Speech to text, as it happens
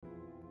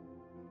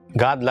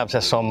God loves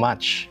us so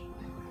much.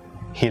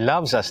 He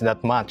loves us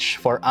that much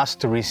for us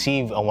to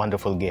receive a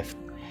wonderful gift.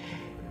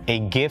 A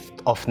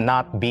gift of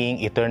not being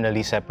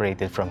eternally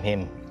separated from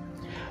Him.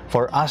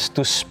 For us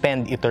to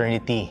spend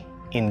eternity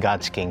in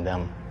God's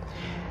kingdom.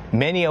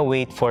 Many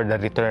await for the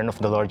return of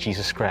the Lord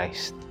Jesus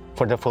Christ,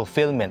 for the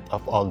fulfillment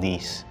of all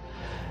these.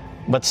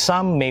 But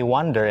some may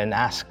wonder and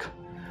ask,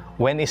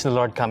 when is the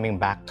Lord coming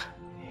back?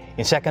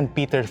 In 2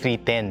 Peter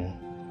 3:10,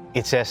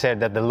 it says there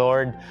that the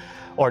Lord,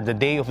 or the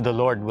day of the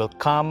Lord, will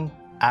come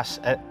as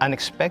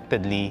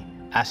unexpectedly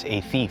as a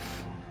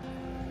thief.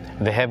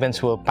 The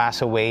heavens will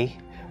pass away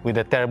with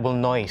a terrible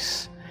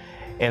noise,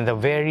 and the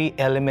very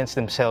elements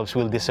themselves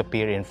will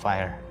disappear in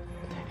fire,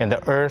 and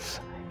the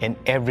earth and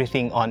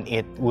everything on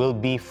it will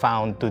be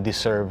found to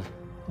deserve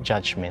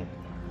judgment.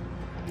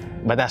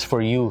 But as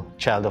for you,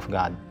 child of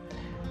God,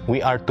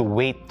 we are to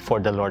wait for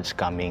the Lord's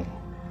coming.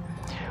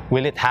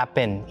 Will it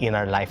happen in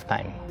our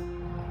lifetime?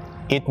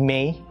 It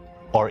may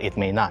or it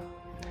may not.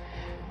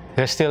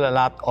 There's still a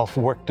lot of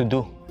work to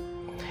do.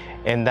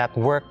 And that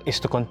work is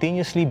to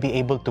continuously be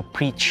able to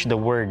preach the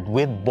word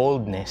with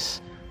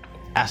boldness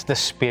as the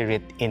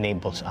Spirit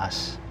enables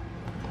us.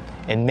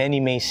 And many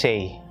may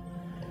say,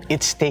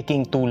 it's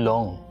taking too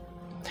long.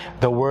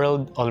 The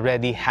world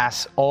already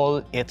has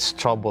all its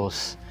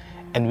troubles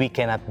and we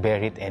cannot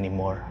bear it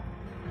anymore.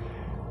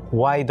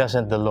 Why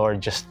doesn't the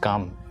Lord just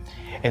come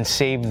and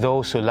save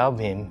those who love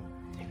Him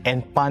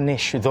and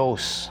punish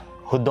those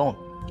who don't?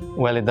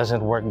 Well, it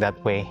doesn't work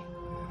that way.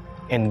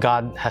 And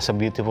God has a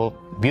beautiful,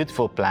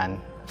 beautiful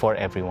plan for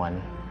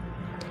everyone.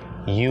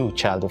 You,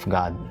 child of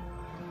God,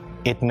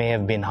 it may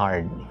have been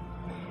hard.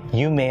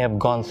 You may have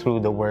gone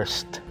through the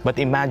worst. But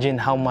imagine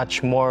how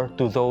much more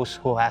to those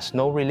who has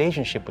no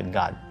relationship with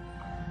God,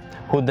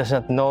 who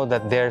doesn't know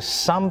that there's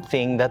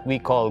something that we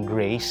call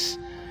grace,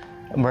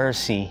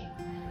 mercy,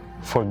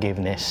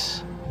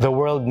 forgiveness. The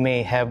world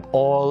may have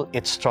all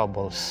its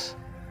troubles,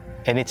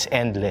 and it's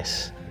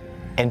endless,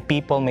 and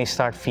people may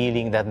start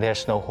feeling that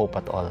there's no hope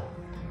at all.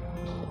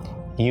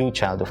 You,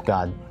 child of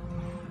God,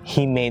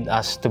 He made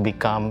us to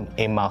become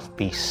a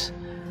mouthpiece,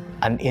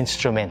 an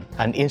instrument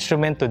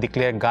to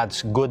declare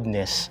God's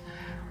goodness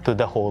to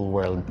the whole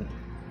world.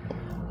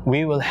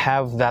 We will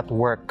have that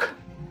work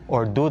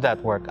or do that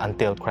work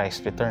until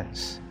Christ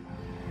returns.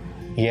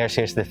 Yes,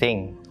 here's the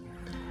thing.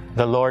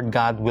 The Lord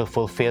God will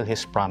fulfill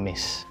His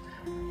promise,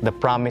 the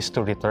promise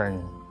to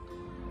return,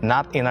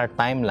 not in our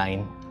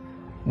timeline,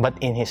 but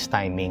in His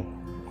timing.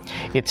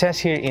 It says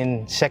here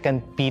in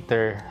 2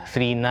 Peter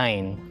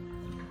 3:9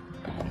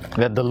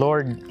 that the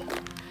Lord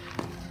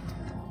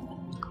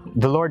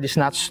is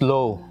not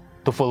slow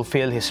to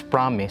fulfill His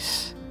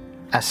promise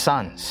as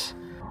sons,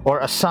 or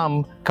as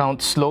some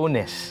count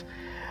slowness,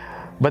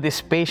 but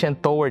is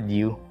patient toward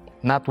you,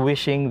 not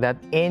wishing that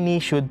any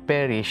should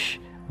perish,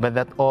 but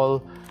that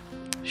all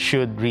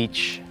should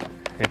reach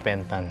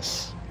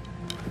repentance.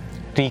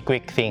 3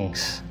 quick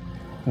things.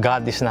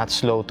 God is not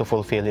slow to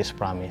fulfill His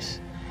promise.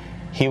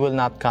 He will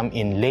not come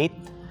in late,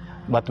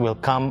 but will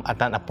come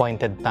at an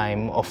appointed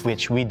time of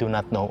which we do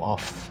not know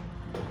of.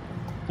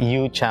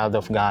 You, child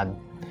of God,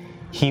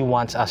 He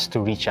wants us to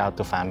reach out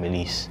to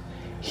families.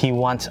 He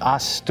wants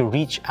us to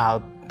reach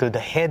out to the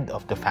head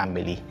of the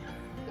family,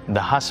 the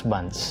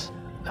husbands,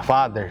 the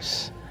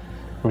fathers.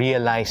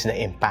 Realize the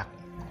impact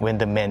when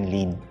the men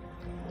lead,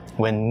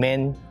 when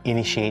men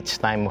initiates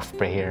time of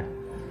prayer,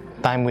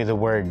 time with the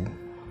Word,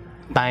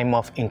 time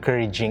of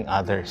encouraging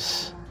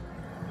others.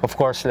 Of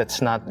course,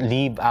 let's not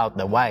leave out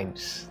the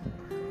wives,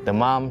 the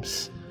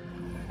moms,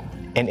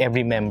 and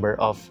every member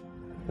of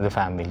the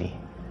family.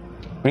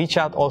 Reach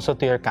out also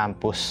to your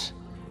campus,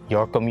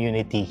 your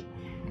community,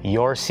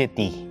 your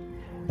city,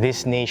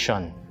 this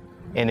nation,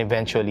 and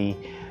eventually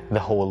the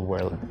whole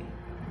world.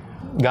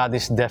 God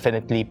is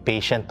definitely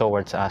patient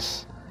towards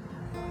us,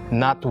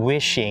 not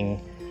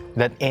wishing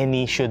that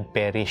any should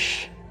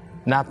perish,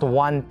 not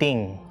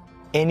wanting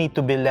any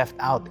to be left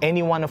out,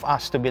 any one of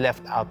us to be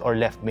left out or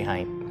left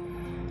behind.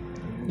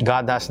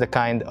 God has the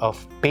kind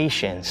of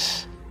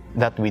patience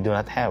that we do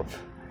not have.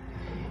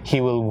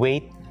 He will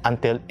wait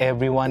until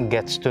everyone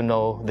gets to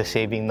know the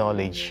saving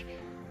knowledge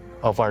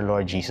of our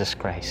Lord Jesus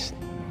Christ.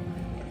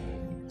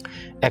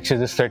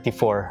 Exodus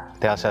 34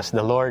 tells us,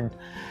 the Lord,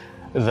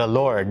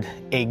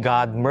 a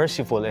God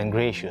merciful and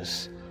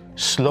gracious,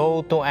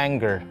 slow to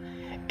anger,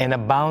 and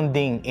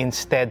abounding in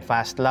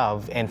steadfast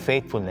love and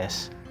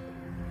faithfulness,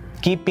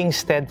 keeping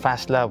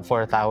steadfast love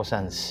for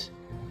thousands,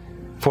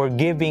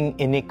 forgiving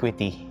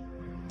iniquity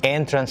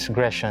and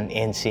transgression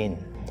and sin.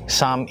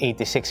 Psalm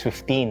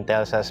 86:15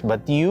 tells us,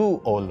 but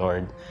you, O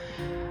Lord,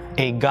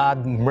 a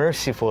God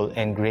merciful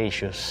and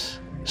gracious,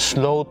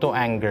 slow to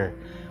anger,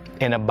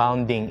 and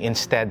abounding in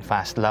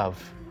steadfast love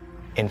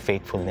and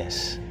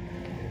faithfulness.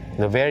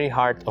 The very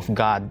heart of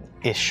God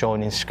is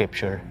shown in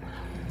Scripture.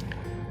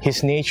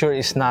 His nature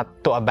is not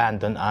to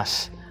abandon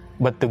us,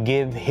 but to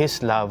give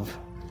His love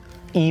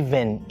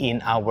even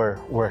in our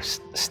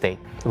worst state.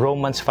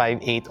 Romans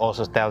 5:8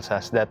 also tells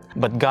us that,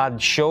 but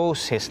God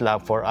shows His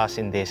love for us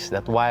in this,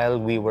 that while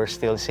we were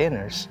still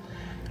sinners,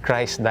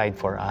 Christ died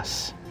for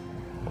us.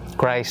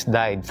 Christ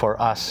died for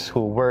us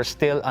who were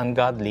still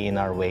ungodly in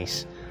our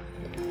ways.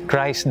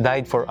 Christ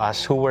died for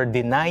us who were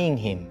denying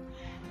Him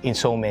in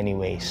so many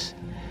ways.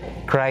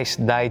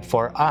 Christ died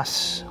for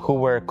us who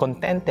were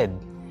contented,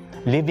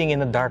 living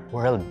in a dark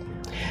world.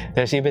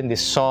 There's even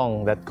this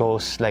song that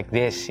goes like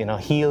this,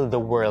 heal the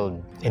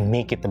world and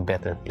make it a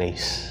better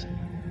place.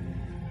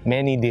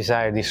 Many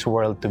desire this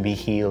world to be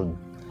healed,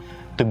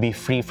 to be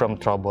free from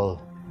trouble,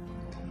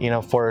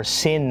 for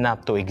sin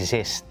not to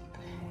exist,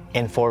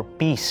 and for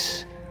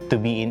peace to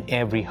be in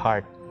every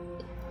heart,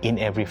 in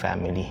every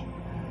family.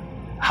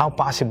 How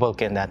possible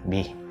can that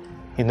be,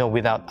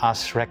 without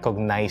us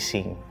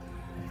recognizing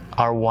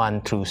our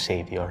one true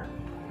Savior?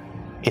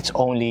 It's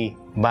only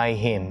by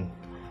Him,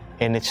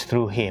 and it's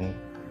through Him,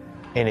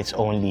 and it's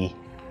only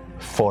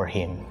for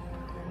Him.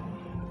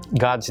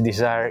 God's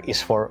desire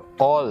is for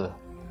all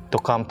to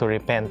come to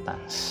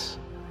repentance.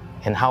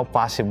 And how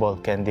possible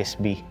can this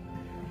be?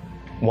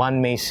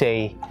 One may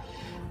say,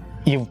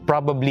 you've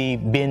probably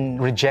been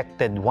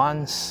rejected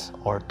once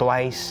or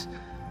twice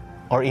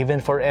or even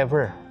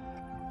forever.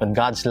 But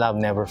God's love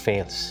never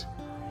fails.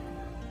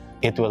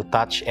 It will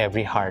touch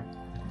every heart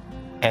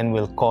and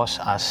will cause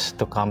us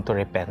to come to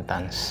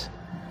repentance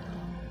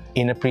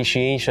in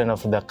appreciation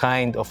of the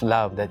kind of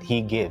love that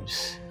He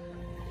gives,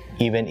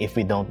 even if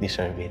we don't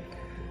deserve it.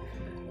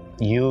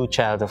 You,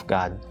 child of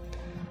God,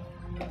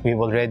 we've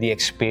already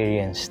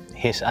experienced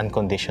His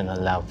unconditional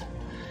love.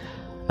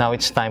 Now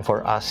it's time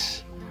for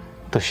us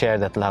to share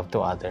that love to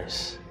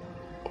others.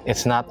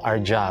 It's not our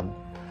job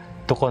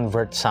to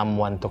convert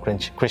someone to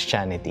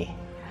Christianity.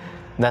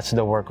 That's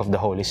the work of the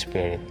Holy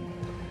Spirit.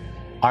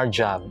 Our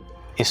job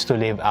is to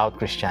live out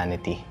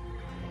Christianity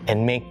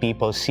and make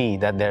people see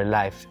that their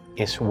life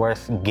is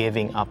worth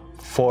giving up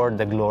for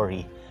the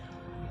glory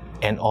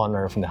and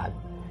honor of God.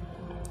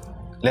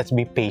 Let's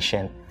be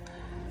patient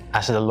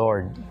as the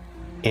Lord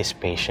is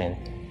patient.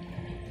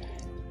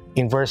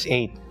 In verse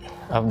 8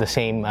 of the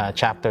same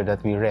chapter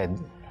that we read,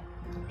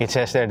 it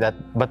says there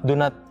that, but do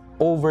not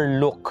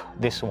overlook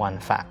this one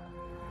fact,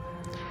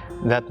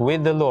 that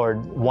with the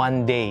Lord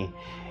 1 day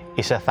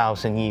is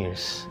 1,000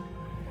 years,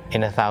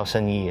 and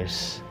 1,000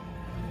 years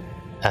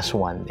as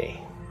 1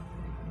 day.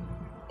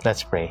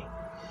 Let's pray.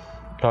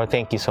 Lord,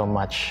 thank you so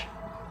much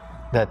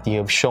that you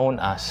have shown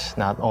us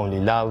not only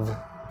love,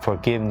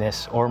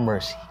 forgiveness, or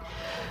mercy,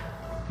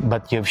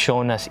 but you've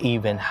shown us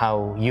even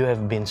how you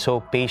have been so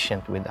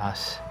patient with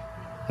us,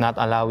 not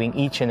allowing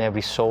each and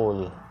every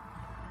soul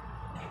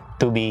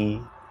to be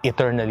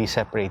eternally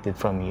separated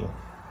from you.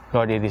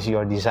 Lord, it is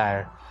your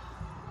desire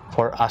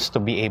for us to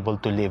be able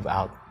to live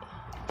out,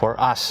 for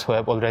us who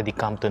have already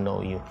come to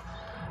know you,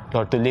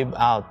 Lord, to live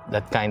out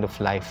that kind of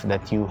life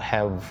that you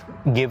have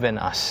given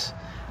us.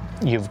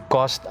 You've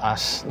caused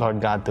us, Lord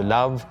God, to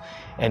love,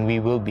 and we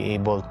will be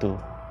able to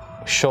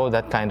show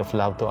that kind of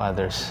love to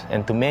others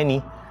and to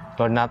many,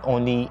 Lord, not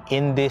only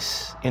in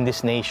this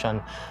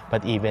nation,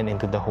 but even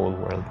into the whole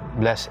world.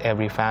 Bless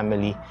every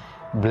family,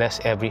 bless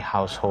every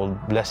household,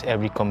 bless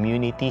every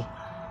community,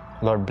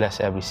 Lord, bless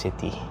every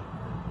city.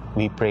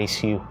 We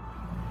praise you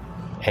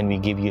and we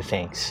give you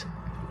thanks.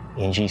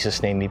 In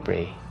Jesus' name we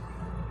pray.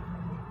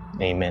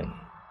 Amen.